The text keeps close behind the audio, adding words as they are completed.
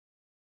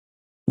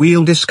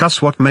We'll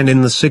discuss what men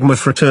in the Sigma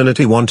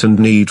fraternity want and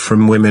need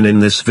from women in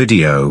this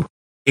video.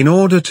 In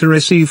order to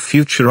receive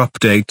future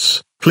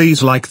updates,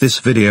 please like this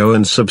video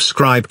and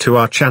subscribe to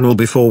our channel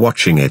before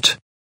watching it.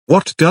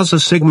 What does a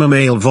Sigma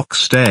male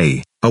Vox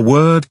Dei, a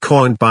word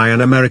coined by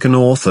an American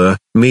author,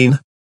 mean?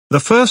 The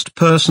first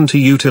person to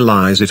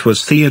utilize it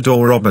was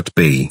Theodore Robert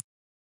B.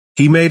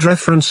 He made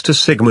reference to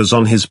Sigmas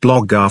on his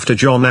blog after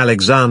John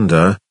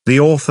Alexander, the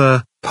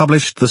author,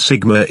 published The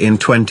Sigma in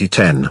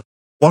 2010.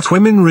 What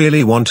Women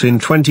Really Want in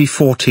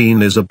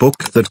 2014 is a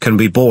book that can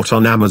be bought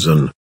on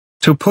Amazon.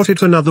 To put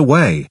it another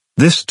way,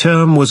 this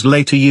term was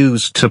later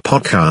used to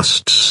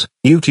podcasts,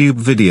 YouTube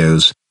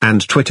videos,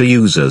 and Twitter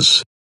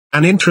users.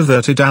 An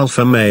introverted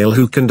alpha male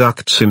who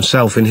conducts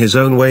himself in his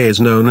own way is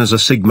known as a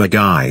Sigma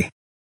guy.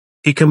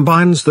 He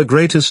combines the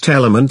greatest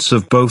elements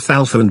of both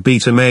alpha and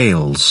beta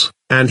males,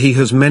 and he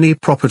has many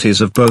properties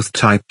of both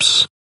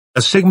types.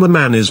 A Sigma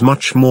man is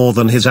much more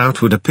than his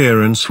outward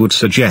appearance would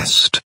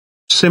suggest.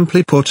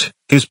 Simply put,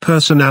 his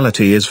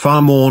personality is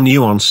far more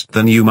nuanced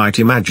than you might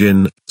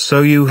imagine,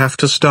 so you have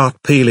to start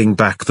peeling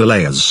back the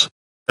layers.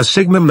 A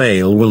Sigma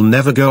male will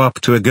never go up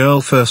to a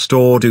girl first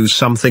or do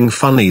something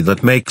funny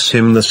that makes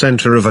him the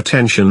center of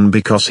attention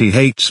because he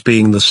hates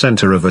being the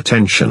center of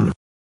attention.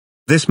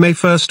 This may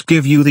first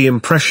give you the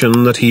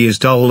impression that he is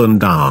dull and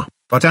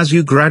but as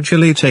you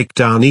gradually take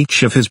down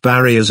each of his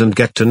barriers and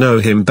get to know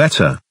him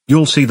better,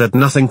 you'll see that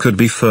nothing could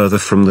be further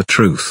from the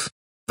truth.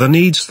 The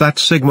needs that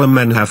Sigma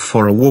men have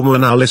for a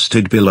woman are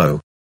listed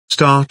below.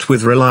 Start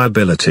with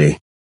reliability.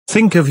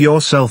 Think of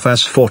yourself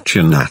as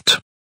fortunate.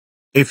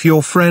 If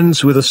you're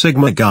friends with a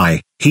Sigma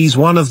guy, he's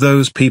one of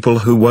those people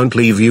who won't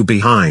leave you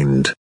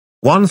behind.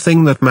 One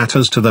thing that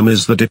matters to them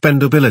is the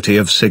dependability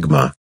of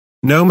Sigma.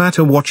 No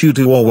matter what you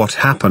do or what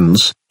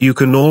happens, you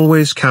can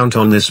always count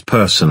on this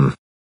person.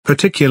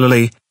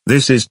 Particularly,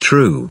 this is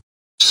true.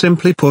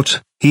 Simply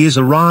put, he is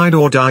a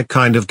ride-or-die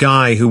kind of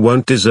guy who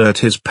won't desert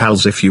his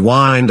pals if you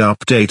wind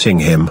up dating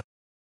him.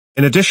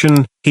 In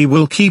addition, he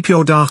will keep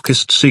your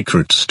darkest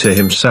secrets to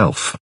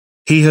himself.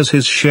 He has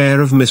his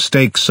share of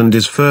mistakes and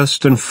is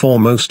first and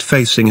foremost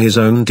facing his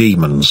own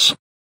demons.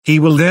 He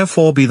will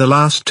therefore be the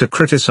last to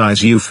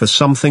criticize you for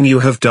something you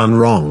have done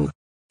wrong.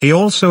 He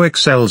also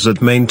excels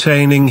at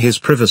maintaining his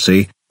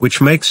privacy,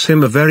 which makes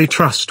him a very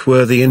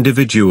trustworthy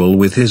individual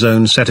with his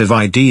own set of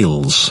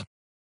ideals.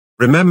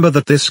 Remember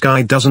that this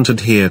guy doesn't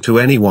adhere to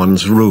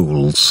anyone's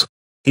rules.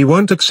 He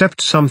won't accept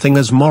something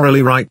as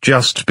morally right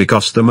just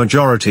because the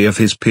majority of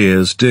his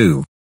peers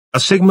do. A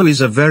Sigma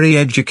is a very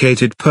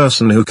educated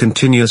person who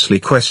continuously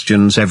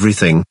questions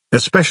everything,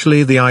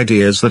 especially the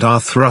ideas that are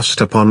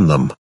thrust upon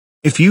them.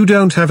 If you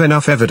don't have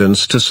enough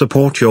evidence to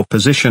support your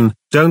position,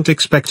 don't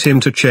expect him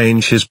to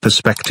change his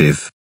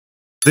perspective.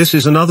 This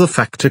is another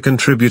factor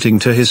contributing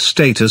to his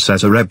status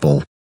as a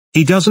rebel.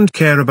 He doesn't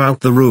care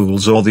about the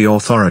rules or the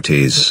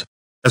authorities.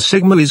 A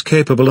Sigma is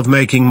capable of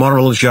making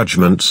moral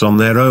judgments on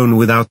their own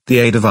without the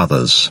aid of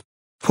others.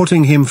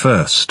 Putting him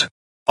first.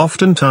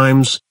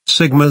 Oftentimes,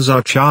 Sigmas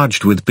are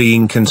charged with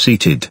being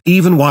conceited.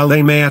 Even while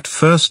they may at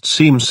first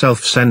seem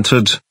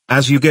self-centered,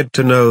 as you get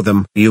to know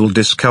them, you'll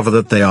discover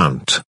that they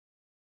aren't.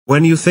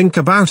 When you think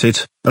about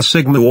it, a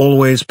Sigma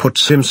always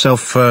puts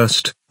himself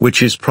first,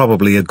 which is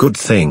probably a good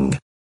thing.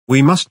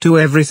 We must do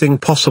everything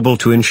possible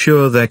to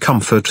ensure their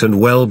comfort and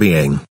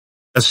well-being.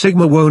 A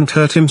Sigma won't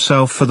hurt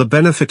himself for the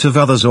benefit of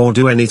others or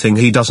do anything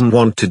he doesn't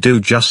want to do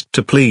just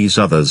to please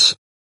others.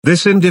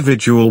 This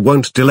individual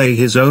won't delay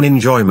his own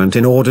enjoyment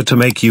in order to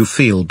make you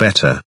feel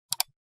better.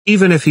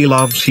 Even if he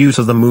loves you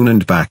to the moon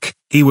and back,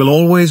 he will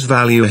always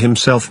value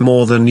himself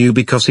more than you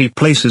because he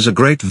places a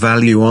great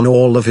value on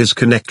all of his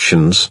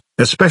connections,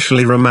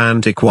 especially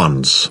romantic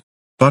ones.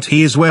 But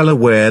he is well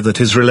aware that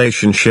his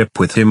relationship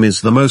with him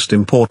is the most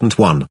important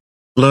one.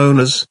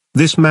 Loners,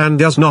 this man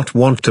does not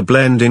want to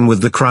blend in with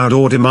the crowd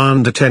or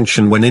demand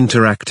attention when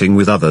interacting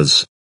with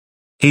others.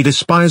 He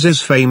despises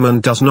fame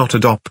and does not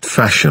adopt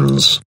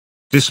fashions.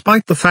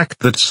 Despite the fact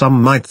that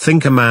some might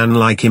think a man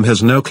like him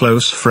has no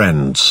close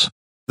friends.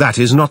 That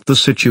is not the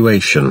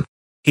situation.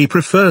 He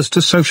prefers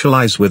to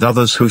socialize with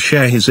others who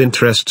share his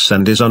interests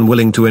and is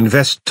unwilling to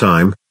invest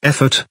time,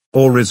 effort,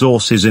 or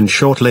resources in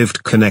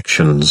short-lived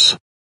connections.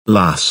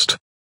 Last.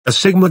 A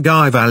Sigma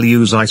guy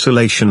values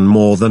isolation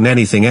more than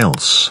anything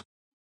else.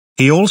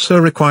 He also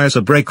requires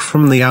a break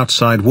from the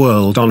outside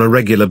world on a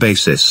regular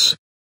basis.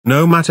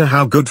 No matter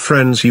how good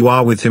friends you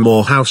are with him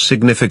or how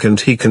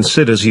significant he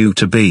considers you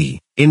to be,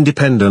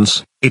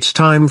 independence, it's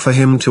time for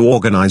him to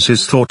organize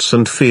his thoughts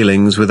and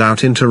feelings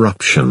without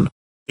interruption.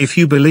 If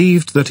you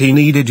believed that he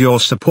needed your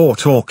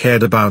support or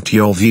cared about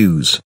your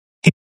views,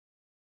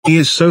 he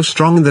is so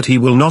strong that he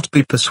will not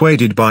be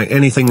persuaded by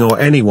anything or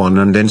anyone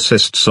and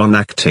insists on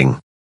acting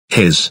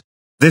his.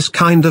 This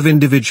kind of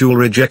individual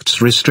rejects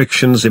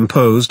restrictions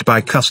imposed by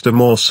custom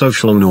or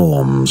social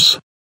norms.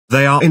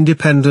 They are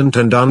independent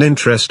and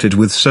uninterested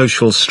with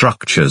social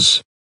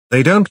structures.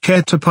 They don't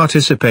care to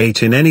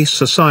participate in any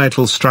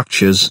societal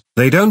structures,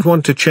 they don't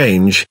want to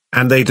change,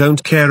 and they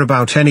don't care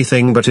about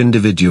anything but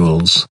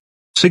individuals.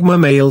 Sigma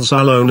males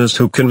are loners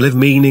who can live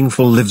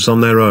meaningful lives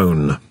on their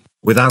own.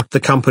 without the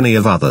company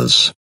of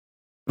others.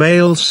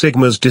 Male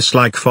Sigmas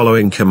dislike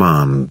following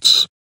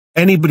commands.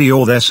 Anybody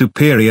or their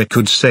superior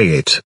could say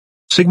it.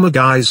 Sigma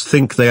guys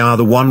think they are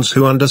the ones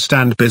who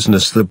understand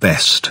business the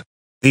best.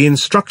 The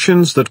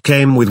instructions that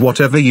came with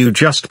whatever you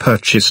just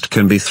purchased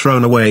can be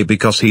thrown away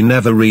because he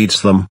never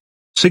reads them.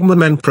 Sigma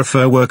men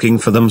prefer working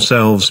for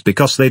themselves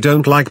because they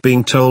don't like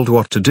being told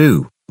what to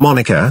do.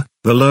 Monica,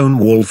 the lone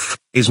wolf,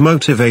 is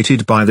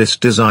motivated by this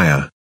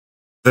desire.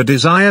 The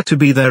desire to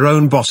be their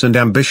own boss and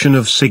ambition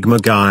of Sigma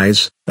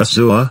guys,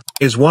 Azure,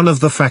 is one of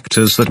the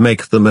factors that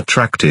make them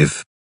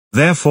attractive.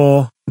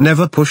 Therefore,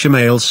 never push a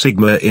male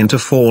Sigma into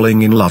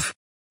falling in love.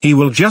 He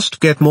will just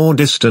get more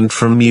distant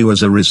from you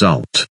as a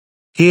result.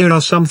 Here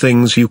are some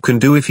things you can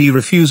do if he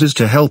refuses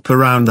to help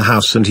around the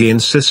house and he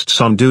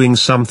insists on doing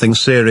something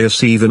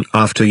serious even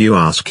after you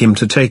ask him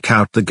to take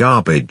out the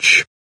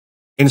garbage.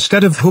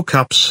 Instead of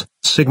hookups,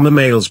 Sigma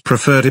males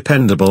prefer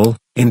dependable,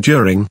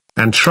 enduring,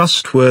 and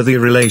trustworthy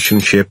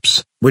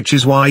relationships, which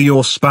is why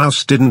your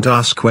spouse didn't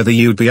ask whether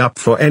you'd be up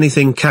for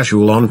anything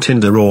casual on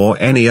Tinder or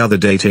any other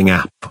dating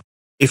app.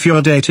 If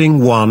you're dating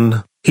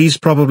one, he's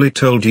probably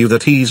told you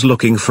that he's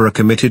looking for a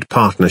committed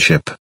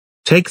partnership.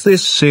 Take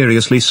this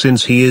seriously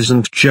since he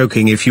isn't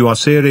joking if you are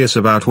serious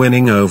about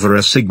winning over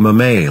a Sigma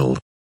male.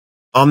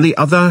 On the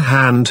other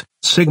hand,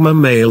 Sigma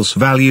males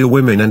value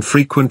women and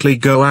frequently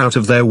go out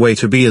of their way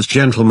to be as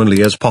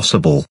gentlemanly as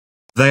possible.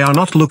 They are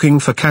not looking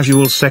for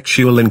casual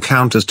sexual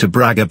encounters to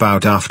brag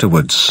about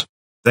afterwards.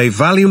 They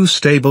value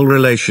stable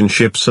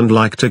relationships and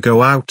like to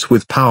go out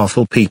with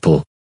powerful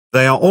people.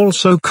 They are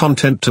also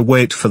content to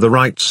wait for the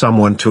right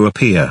someone to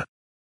appear.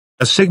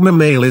 A Sigma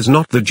male is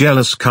not the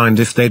jealous kind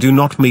if they do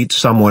not meet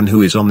someone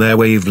who is on their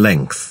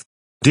wavelength.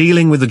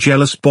 Dealing with a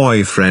jealous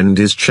boyfriend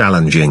is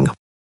challenging.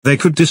 They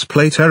could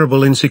display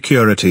terrible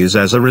insecurities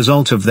as a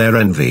result of their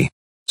envy.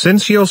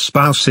 Since your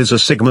spouse is a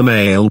Sigma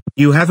male,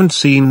 you haven't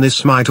seen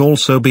this might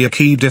also be a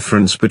key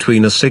difference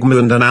between a Sigma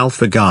and an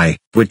Alpha guy,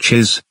 which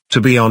is, to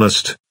be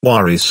honest,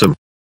 worrisome.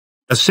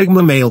 A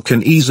Sigma male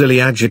can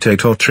easily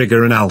agitate or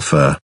trigger an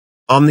Alpha.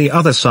 On the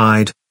other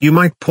side, you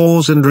might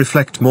pause and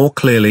reflect more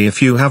clearly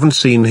if you haven't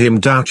seen him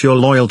doubt your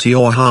loyalty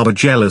or harbor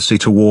jealousy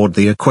toward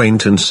the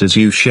acquaintances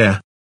you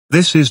share.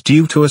 This is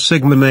due to a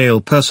Sigma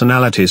male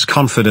personality's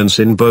confidence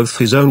in both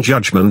his own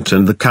judgment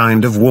and the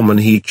kind of woman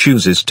he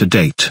chooses to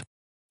date.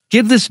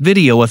 Give this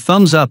video a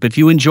thumbs up if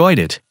you enjoyed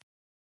it.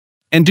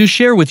 And do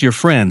share with your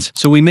friends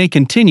so we may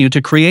continue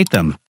to create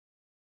them.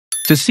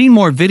 To see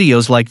more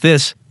videos like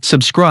this,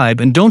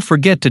 subscribe and don't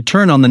forget to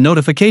turn on the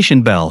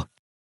notification bell.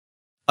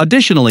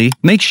 Additionally,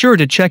 make sure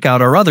to check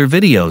out our other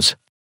videos.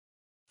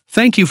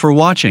 Thank you for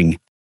watching.